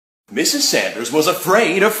Mrs. Sanders was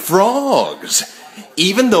afraid of frogs,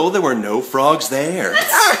 even though there were no frogs there.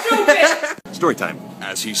 Story time.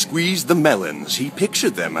 As he squeezed the melons, he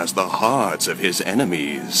pictured them as the hearts of his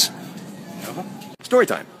enemies. Story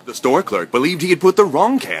time. The store clerk believed he had put the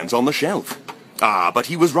wrong cans on the shelf. But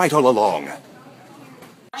he was right all along.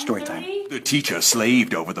 Story time. The teacher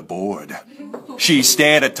slaved over the board. She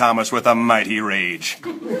stared at Thomas with a mighty rage.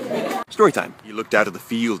 Story time. He looked out at the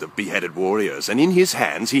field of beheaded warriors, and in his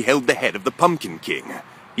hands he held the head of the Pumpkin King.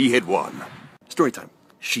 He had won. Story time.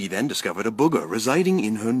 She then discovered a booger residing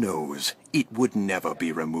in her nose. It would never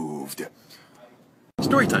be removed.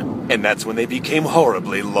 Story time. And that's when they became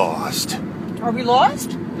horribly lost. Are we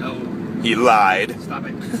lost? No. He lied. Stop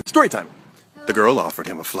it. Story time. The girl offered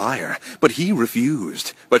him a flyer, but he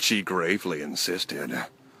refused. But she gravely insisted.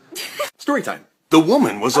 Story time. The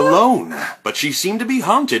woman was alone, but she seemed to be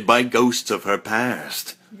haunted by ghosts of her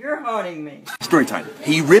past. You're haunting me. Story time.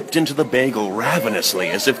 He ripped into the bagel ravenously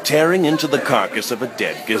as if tearing into the carcass of a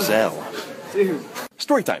dead gazelle. Dude.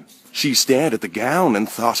 Story time. She stared at the gown and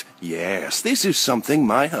thought, yes, this is something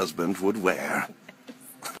my husband would wear.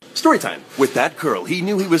 Story time. With that curl, he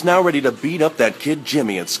knew he was now ready to beat up that kid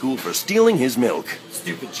Jimmy at school for stealing his milk.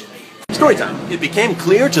 Stupid Jimmy. Story time. It became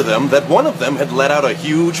clear to them that one of them had let out a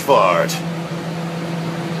huge fart.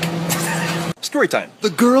 Story time. The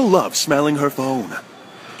girl loved smelling her phone.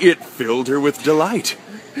 It filled her with delight.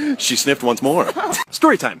 She sniffed once more.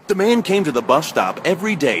 Story time. The man came to the bus stop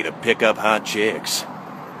every day to pick up hot chicks.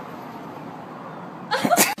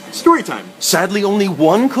 Story time. Sadly, only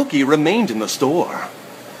one cookie remained in the store.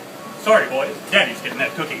 Sorry, boys. Daddy's getting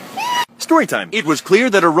that cookie. Story time. It was clear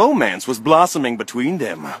that a romance was blossoming between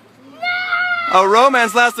them. No! A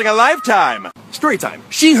romance lasting a lifetime. Story time.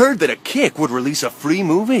 She heard that a kick would release a free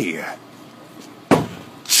movie.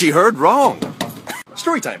 She heard wrong.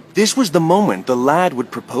 Story time. This was the moment the lad would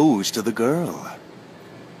propose to the girl.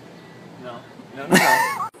 No.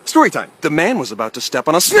 Story time. The man was about to step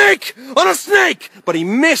on a snake! On a snake! But he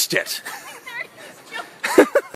missed it.